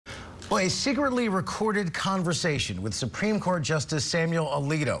Well, a secretly recorded conversation with Supreme Court Justice Samuel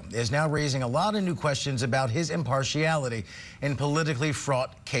Alito is now raising a lot of new questions about his impartiality in politically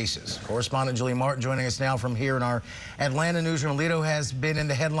fraught cases. Correspondent Julie Martin joining us now from here in our Atlanta newsroom. Alito has been in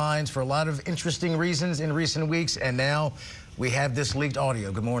the headlines for a lot of interesting reasons in recent weeks, and now we have this leaked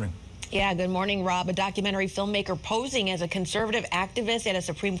audio. Good morning. Yeah, good morning, Rob. A documentary filmmaker posing as a conservative activist at a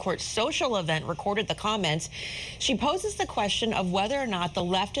Supreme Court social event recorded the comments. She poses the question of whether or not the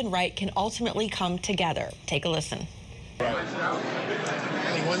left and right can ultimately come together. Take a listen. Right.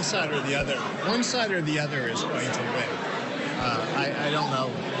 I think one side or the other is going to win. I don't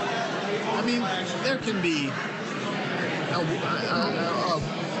know. I mean, there can be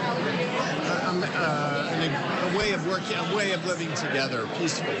a way of working, a way of living together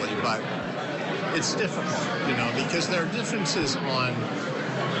peacefully, but it's difficult, because there are differences on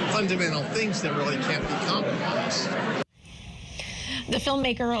fundamental things that really can't be compromised. The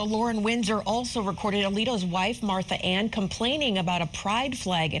filmmaker Lauren Windsor also recorded Alito's wife, Martha Ann, complaining about a pride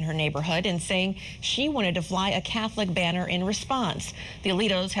flag in her neighborhood and saying she wanted to fly a Catholic banner in response. The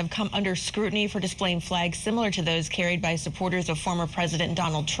Alitos have come under scrutiny for displaying flags similar to those carried by supporters of former President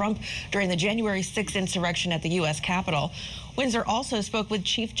Donald Trump during the January 6th insurrection at the U.S. Capitol. Windsor also spoke with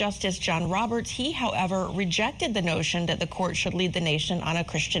Chief Justice John Roberts. He, however, rejected the notion that the court should lead the nation on a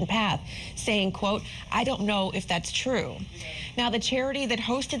Christian path, saying, quote, "I don't know if that's true." Now, the charity that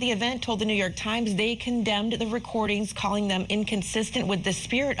hosted the event told the New York Times they condemned the recordings, calling them inconsistent with the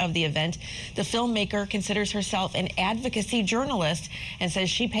spirit of the event. The filmmaker considers herself an advocacy journalist and says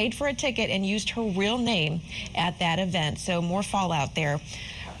she paid for a ticket and used her real name at that event. So more fallout there,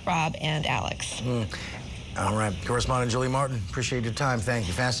 Rob and Alex. All right. Correspondent Julie Martin, appreciate your time. Thank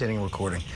you. Fascinating recording.